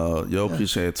 And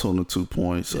Jokic had 22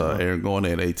 points. Aaron Gordon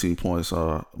had 18 points.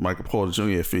 Michael Porter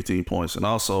Jr. had 15 points. And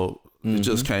also, it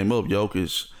just came up,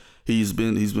 Jokic, he's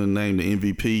been named the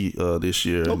MVP this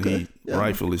year. Okay. And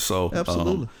rightfully so.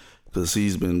 Absolutely. Because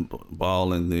he's been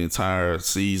balling the entire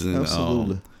season.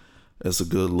 Absolutely. It's a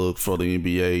good look for the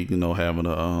NBA, having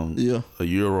a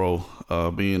Euro,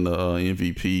 being the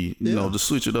MVP. To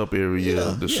switch it up every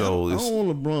year to show. I don't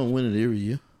want LeBron winning every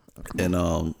year.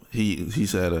 And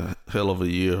he's had a hell of a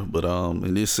year, but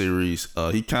in this series,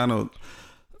 he kind of,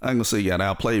 I ain't gonna say he got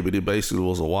outplayed, but it basically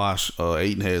was a wash.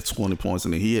 Ayton had 20 points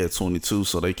and then he had 22,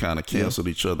 so they kind of canceled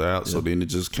each other out. So then it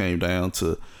just came down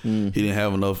to he didn't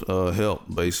have enough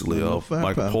help, basically.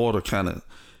 Michael Porter kind of.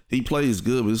 He plays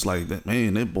good, but it's like that,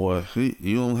 man, that boy,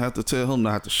 you don't have to tell him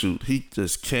not to shoot. He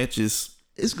just catches.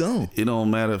 It's gone. It don't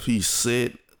matter if he's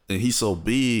set and he's so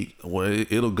big where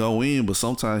it'll go in, but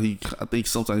sometimes I think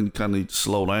sometimes he kind of need to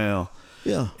slow down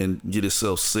and get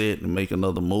himself set and make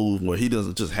another move where he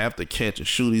doesn't just have to catch and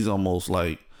shoot. He's almost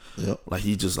like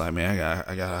he just like, man,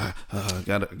 I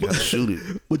gotta shoot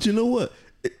it. But you know what?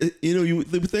 You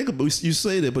think about, you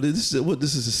say that, but this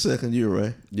is his second year,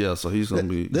 right? Yeah, so he's gonna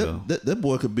be that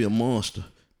boy could be a monster.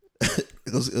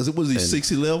 Because was he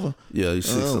 6'11"? Yeah, he's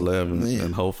 6'11",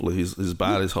 and hopefully his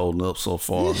body's holding up so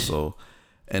far. So,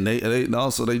 and they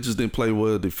just didn't play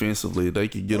well defensively. They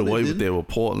could get away with that with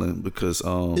Portland because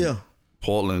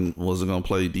Portland wasn't gonna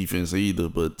play defense either.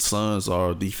 But Suns are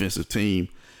a defensive team.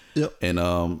 Yep. And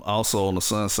also on the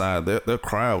Suns side, their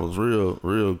crowd was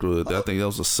real good. I think that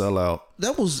was a sellout.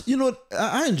 That was,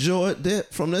 I enjoyed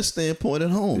that from that standpoint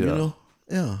at home,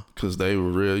 Yeah. Because they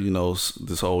were real,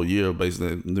 this whole year,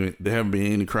 basically, there haven't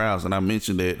been any crowds. And I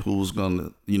mentioned that who was going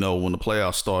to, when the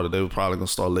playoffs started, they were probably going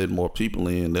to start letting more people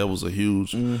in. That was a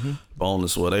huge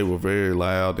bonus where they were very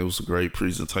loud. It was a great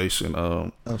presentation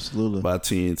absolutely by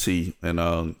TNT.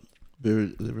 And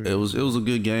very it was a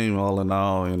good game all in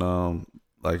all. And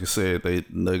like I said,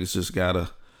 Nuggets just gotta.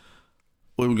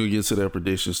 We're gonna get to their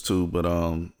predictions too, but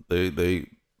they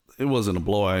it wasn't a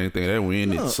blowout or anything. They were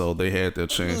in it, so they had their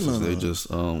chances. No. They just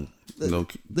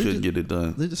couldn't get it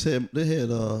done. They had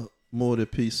more of their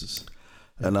pieces.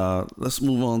 And let's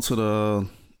move on to the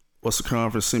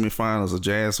conference semifinals. The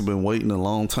Jazz have been waiting a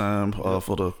long time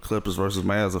for the Clippers versus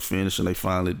Mavs to finish, and they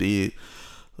finally did.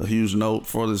 A huge note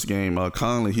for this game.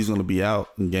 Conley, he's going to be out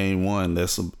in game one.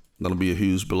 That's going to be a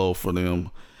huge blow for them.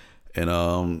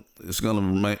 And it's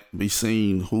going to be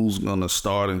seen who's going to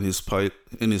start in his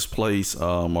place.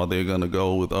 Are they going to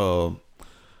go with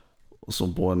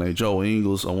some boy named Joe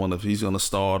Ingles? I wonder if he's going to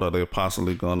start, or they're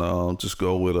possibly going to just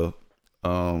go with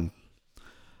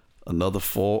another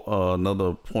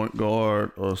point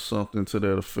guard or something to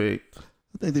that effect.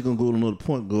 I think they're gonna go to another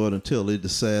point guard until they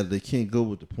decide they can't go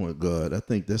with the point guard. I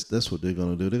think that's what they're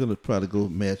gonna do. They're gonna probably go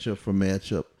matchup for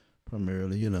matchup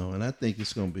primarily, And I think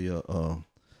it's gonna be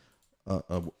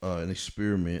an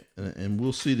experiment, and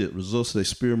we'll see the results of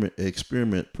the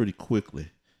experiment pretty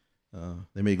quickly.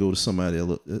 They may go to somebody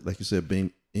else, like you said,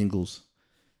 Ingles,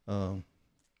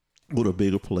 with a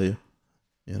bigger player,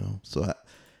 So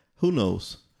who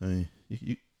knows? I mean,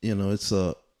 it's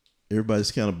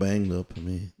everybody's kind of banged up. I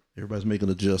mean, everybody's making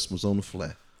adjustments on the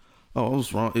fly. Oh, I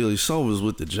was wrong. Ilyasova was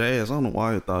with the Jazz. I don't know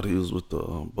why I thought he was with the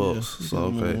Bucks. Yeah, so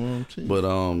okay, but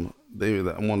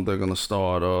they're gonna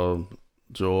start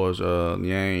George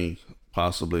Niang,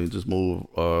 possibly just move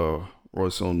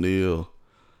Royce O'Neal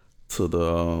to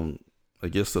the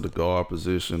to the guard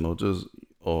position,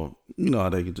 or how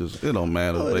they can just, it don't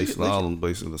matter. All of them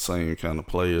basically the same kind of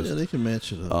players. Yeah, they can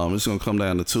match it up. It's gonna come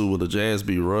down to two. Will the Jazz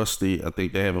be rusty? I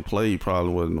think they haven't played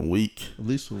probably in a week. At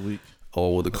least a week.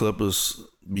 Or will the Clippers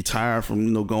be tired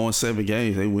from going 7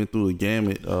 games? They went through the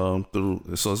gamut so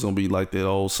it's gonna be like that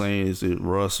old saying: is it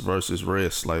rust versus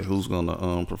rest? Like who's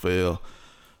gonna prevail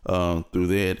through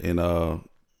that? And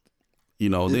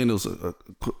then it was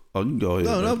you can go ahead.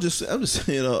 No, I'm just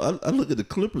saying. I look at the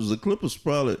Clippers. The Clippers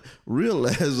probably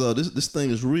realize this thing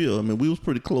is real. I mean, we was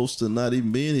pretty close to not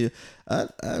even being here. I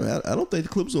don't think the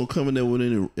Clippers gonna come in there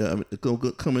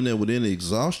with any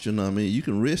exhaustion. I mean, you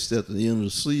can rest at the end of the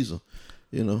season,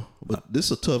 But this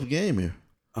is a tough game here.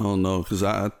 I don't know, because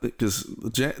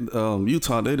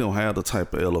Utah, they don't have the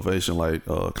type of elevation like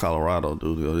Colorado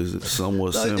do. Is it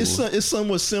somewhat similar? It's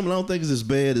somewhat similar. I don't think it's as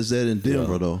bad as that in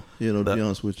Denver, though. To be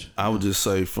honest with you, I would just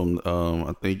say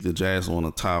I think the Jazz on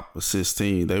the top assist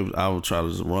team. I would try to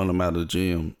just run them out of the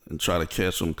gym and try to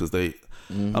catch them because they.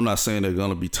 Mm-hmm. I'm not saying they're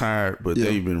gonna be tired, but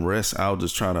they've been rest. I'll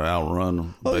just try to outrun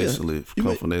them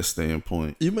from that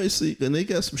standpoint. You may see, and they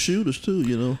got some shooters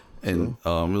too, And it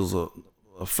was a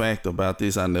fact about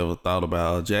this I never thought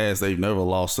about. Jazz, they've never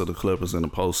lost to the Clippers in the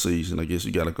postseason. I guess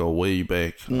you got to go way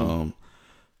back.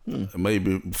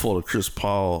 Maybe before the Chris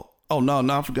Paul. Oh no,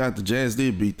 I forgot the Jazz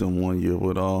did beat them one year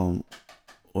with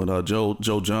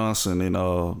Joe Johnson and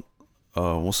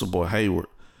what's the boy Hayward.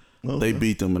 Okay. They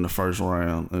beat them in the first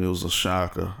round, and it was a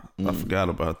shocker. I forgot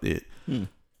about that.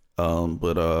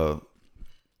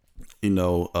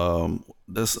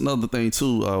 That's another thing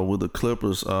too with the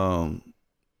Clippers.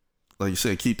 Like you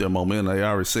said, keep their momentum. They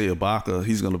already say Ibaka,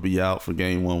 he's going to be out for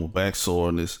game one with back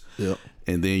soreness. Yep.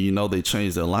 And then, they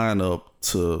changed their lineup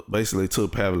to basically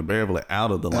took Patrick Beverly out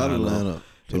of the lineup.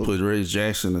 They put Reggie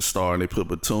Jackson in star, and they put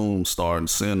Batum starting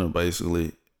center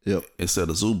basically instead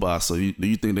of Zubac. So do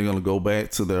you think they're going to go back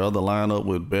to their other lineup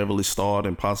with Beverly start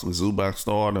and possibly Zubac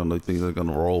start, or do they think they're going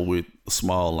to roll with a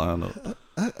small lineup?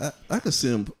 I could see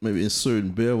him maybe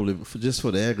inserting Beverly just for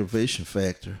the aggravation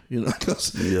factor,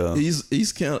 because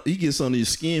he gets under your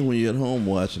skin when you're at home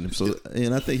watching him. So,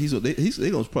 and I think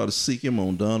they're gonna probably seek him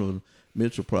on Donovan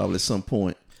Mitchell probably at some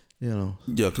point, Yeah,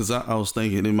 because I was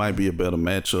thinking it might be a better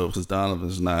matchup because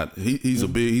Donovan's not. He's a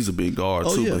big guard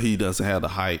too, but he doesn't have the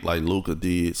height like Luka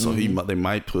did. So they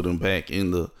might put him back in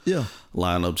the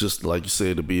lineup just like you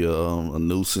said to be a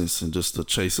nuisance and just to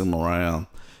chase him around.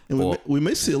 And we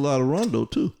may see a lot of Rondo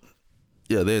too.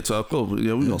 Yeah, we're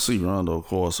gonna see Rondo, of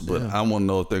course, but I want to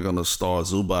know if they're gonna start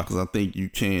Zubac because I think you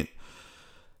can't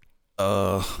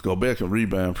go back and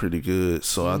rebound pretty good.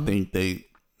 So I think it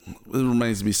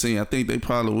remains to be seen. I think they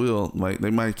probably will. Like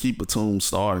they might keep Batum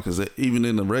starting because even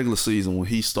in the regular season when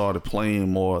he started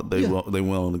playing more, they went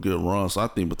on a good run. So I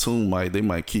think Batum they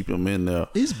might keep him in there.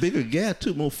 He's a bigger guy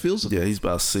too, more physical. Yeah, he's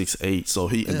about 6'8". So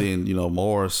and then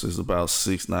Morris is about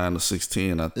 6'9" or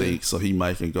 6'10", I think. So he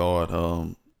might can guard.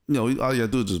 All you gotta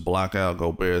do is just block out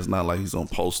Gobert. It's not like he's gonna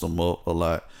post him up a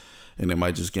lot, and they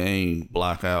might just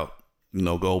block out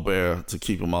Gobert to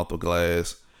keep him off the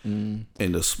glass. And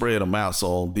to spread him out so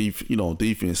on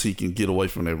defense he can get away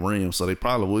from that rim. So they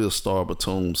probably will start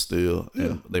Batum still,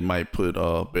 and they might put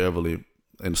Beverly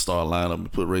in the start lineup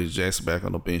and put Reggie Jackson back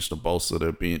on the bench to bolster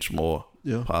their bench more,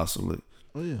 possibly.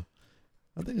 Oh, yeah.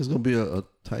 I think it's going to be a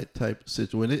tight type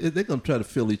situation. They're going to try to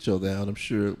fill each other out, I'm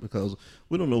sure, because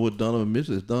we don't know what Donovan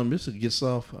Mitchell is. Donovan Mitchell gets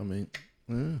off. I mean,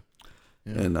 yeah.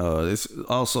 And it's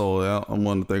also, I'm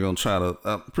wondering if they're going to try to,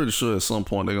 I'm pretty sure at some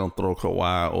point they're going to throw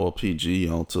Kawhi or PG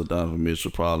onto Donovan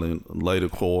Mitchell probably in later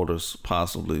quarters,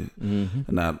 possibly.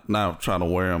 And not trying to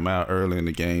wear him out early in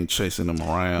the game, chasing him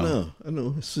around. No, I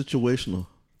know. It's situational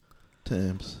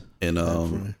times. And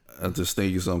I just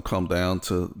think it's gonna come down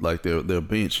to like their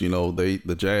bench. You know,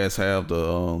 the Jazz have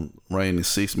the reigning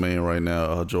sixth man right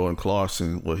now, Jordan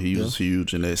Clarkson. Well, he was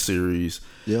huge in that series.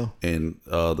 Yeah. And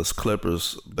the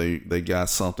Clippers, they got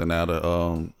something out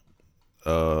of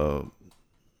I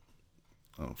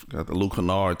forgot the Luke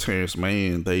Kennard, Terrence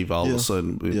Mann. They've all of a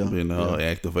sudden been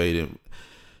activated.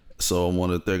 So I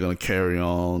wonder if they're gonna carry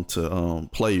on to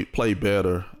play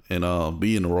better and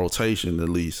be in the rotation at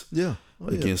least. Yeah.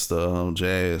 Against the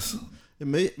Jazz. It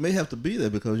may have to be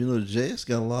there because, you know, the Jazz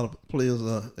got a lot of players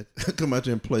that come out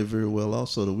there and play very well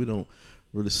also that we don't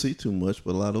really see too much.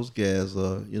 But a lot of those guys,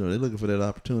 you know, they're looking for that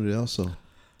opportunity also.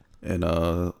 And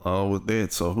with that,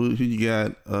 so who you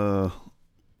got?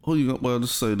 Who you gonna? Well,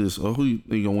 let's say this. Who you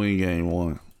think gonna win game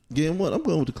one? Game one, I'm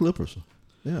going with the Clippers.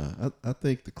 Yeah, I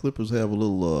think the Clippers have a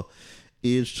little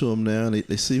edge to them now, and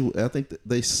they see. I think that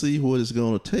they see what it's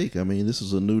going to take. I mean, this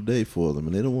is a new day for them,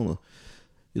 and they don't want to.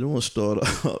 You don't want to start.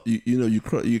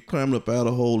 You climb up out of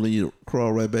a hole and you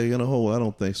crawl right back in a hole. I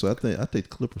don't think so. I take the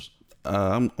Clippers.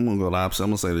 I'm gonna go the opposite.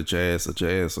 I'm gonna say the Jazz. The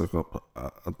Jazz.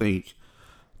 I think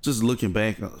just looking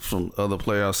back from other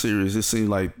playoff series, it seems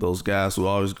like those guys who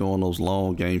always go on those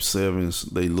long game sevens,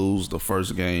 they lose the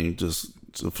first game just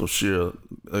for sure.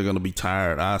 They're gonna be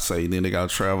tired. I say. Then they gotta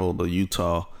travel to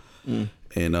Utah.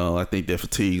 And I think that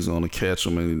fatigue is going to catch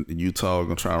them, and Utah are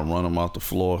going to try to run them off the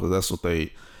floor because that's what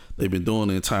they've been doing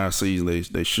the entire season.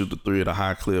 They shoot the three at a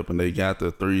high clip, and they got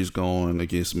the threes going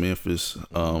against Memphis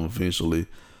eventually.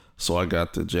 So I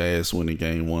got the Jazz winning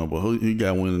game one. But who you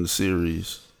got winning the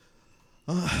series?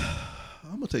 I'm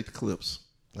going to take the Clips.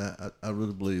 I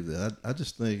really believe that. I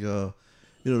just think, you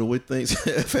know, the way things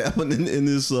have happened in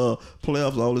this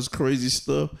playoffs, all this crazy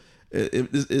stuff,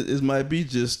 It might be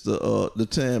just the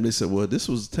time they said, well, this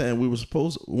was the time we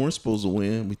weren't supposed to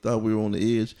win. We thought we were on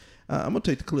the edge. I'm gonna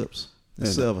take the Clips in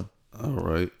 7. All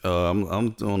right. I'm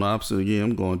doing the opposite again.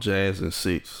 I'm going Jazz in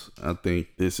 6. I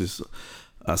think this is.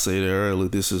 I said it earlier.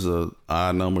 This is a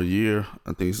odd number year.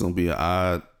 I think it's gonna be an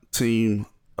odd team.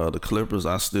 The Clippers.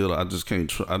 I just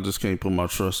can't put my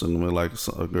trust in them. Like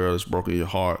a girl that's broken your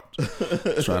heart,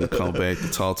 trying to come back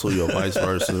to talk to you, or vice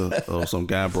versa, or some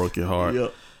guy broke your heart.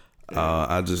 Yep.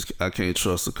 I can't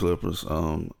trust the Clippers.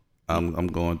 I'm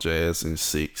going Jazz in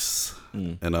 6.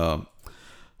 And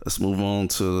let's move on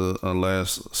to the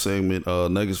last segment.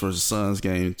 Nuggets versus Suns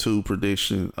game 2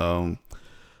 prediction.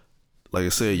 Like I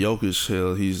said,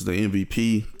 Jokic, he's the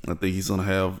MVP. I think he's gonna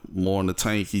have more in the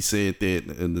tank. He said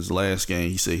that in his last game.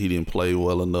 He said he didn't play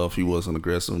well enough. He wasn't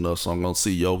aggressive enough. So I'm gonna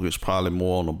see Jokic probably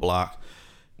more on the block,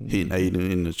 hitting Aiden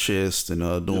in the chest and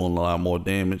doing a lot more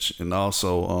damage. And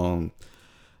also,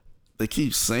 they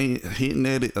keep hitting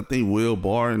at it. I think Will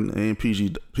Barton and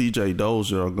PJ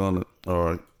Dozier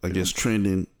are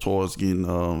trending towards getting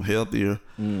healthier.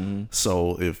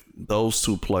 So if those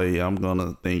two play, I'm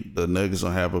gonna think the Nuggets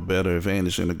will have a better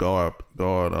advantage in the guard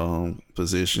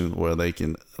position where they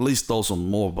can at least throw some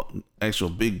more actual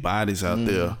big bodies out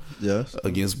there. Yes.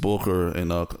 Against Booker and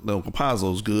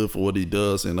Campazzo's good for what he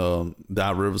does, and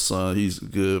Doc Rivers' son, he's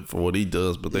good for what he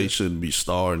does, but they shouldn't be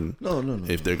starting. No.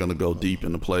 If they're gonna go deep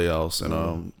in the playoffs.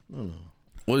 And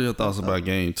what are your thoughts about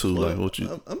game 2? Well, like what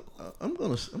you? I'm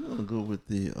gonna go with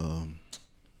the.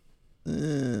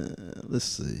 Let's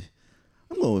see.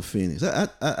 I'm going with Phoenix. I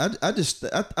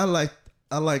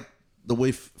like the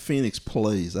way Phoenix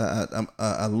plays.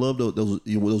 I love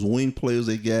those wing players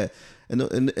they got, and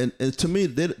to me,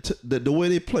 the way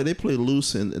they play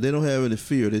loose and they don't have any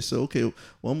fear. They say, okay,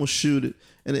 well, I'm gonna shoot it,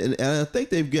 and I think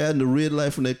they've gotten the red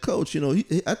light from their coach. You know,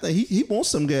 I think he wants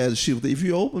some guys to shoot. If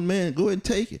you're open, man, go ahead and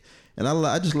take it. And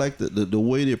I just like the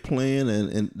way they're playing,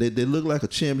 and they look like a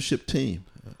championship team,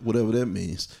 whatever that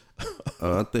means.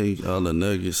 I think the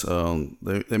Nuggets,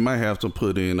 they might have to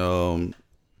put in,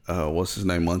 what's his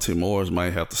name, Monte Morris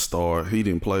might have to start. He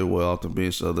didn't play well off the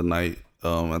bench the other night.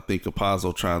 I think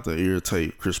Campazzo tried to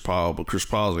irritate Chris Paul, but Chris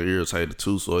Paul's irritated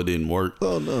too, so it didn't work.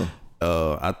 Oh, no.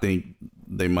 I think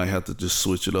they might have to just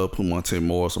switch it up, put Monte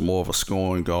Morris or more of a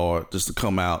scoring guard just to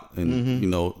come out. And, you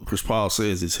know, Chris Paul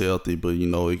says he's healthy, but, you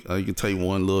know, he can take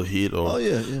one little hit or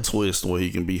twist where he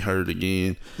can be hurt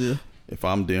again. Yeah. if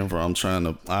I'm Denver,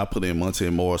 I put in Monte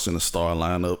Morris in the star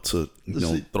lineup to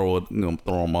throw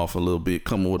him off a little bit,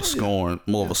 come with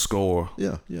more of a score.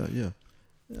 Yeah.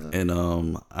 And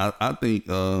I think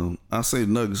I say the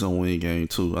Nuggets gonna win game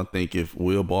too. I think if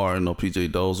Will Barton or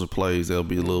PJ Dozier plays, there'll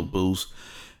be a little boost.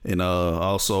 And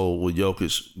also with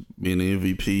Jokic being the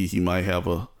MVP, he might have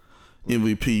a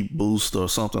MVP boost or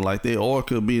something like that, or it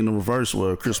could be in the reverse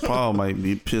where Chris Paul might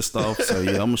be pissed off, say,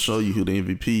 "Yeah, I'm gonna show you who the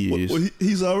MVP is." Well,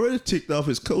 he's already ticked off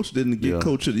his coach, didn't get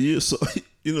Coach of the Year, so a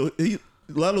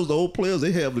lot of those old players,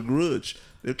 they have the grudge.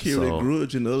 They'll carry that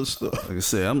grudge and other stuff. Like I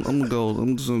said, I'm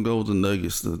just gonna go with the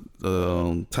Nuggets to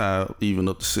tie even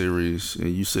up the series.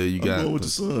 And you said you got with the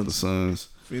Suns. The Suns,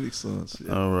 Phoenix Suns.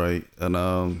 Yeah. All right,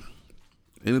 and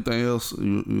anything else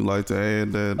you like to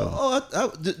add?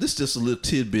 This is just a little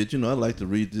tidbit. I like to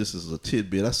read this as a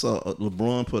tidbit. I saw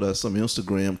LeBron put out some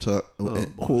Instagram talk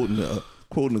quoting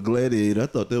the Gladiator. I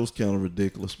thought that was kind of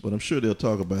ridiculous, but I'm sure they'll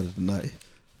talk about it tonight.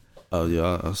 Oh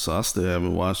yeah, so I still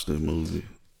haven't watched that movie.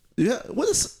 Yeah, there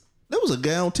was a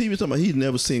guy on TV talking about he'd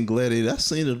never seen Gladiator. I've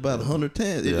seen it about 100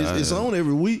 times. It's on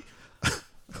every week.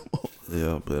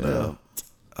 Yeah, but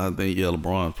I think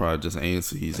LeBron probably just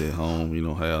answer. He's at home,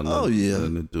 have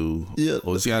nothing to do. Yeah,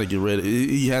 or he's got to get ready.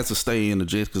 He has to stay in the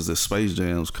Jets because the Space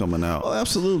Jam's coming out. Oh,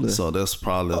 absolutely. So that's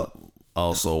probably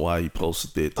also why he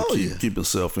posted that to keep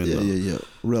himself in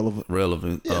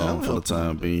relevant for the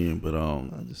time being. But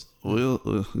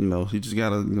he just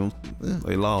gotta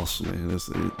they lost, man. That's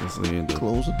the end.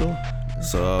 Close the door.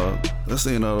 So that's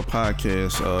the end of the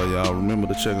podcast. Y'all remember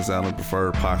to check us out on the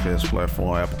preferred podcast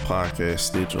platform, Apple Podcasts,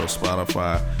 Stitcher, or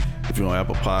Spotify. If you're on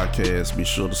Apple Podcasts, be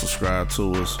sure to subscribe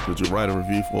to us. Could you write a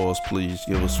review for us, please?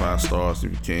 Give us 5 stars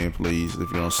if you can, please.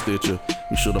 If you're on Stitcher,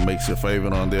 be sure to make your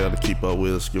favorite on there to keep up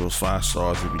with us. Give us 5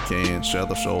 stars if you can. Share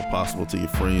the show if possible to your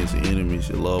friends, your enemies,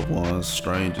 your loved ones,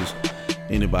 strangers,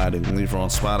 anybody. If you're on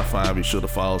Spotify, be sure to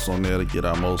follow us on there to get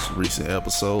our most recent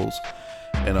episodes.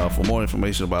 And for more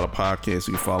information about our podcast,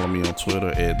 you can follow me on Twitter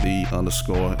at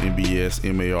 @the_NBSMARC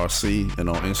and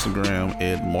on Instagram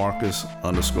at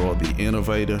Marcus_the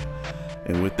Innovator.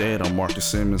 And with that, I'm Marcus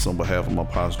Simmons on behalf of my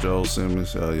pops Joel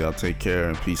Simmons. Y'all take care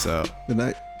and peace out. Good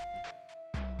night.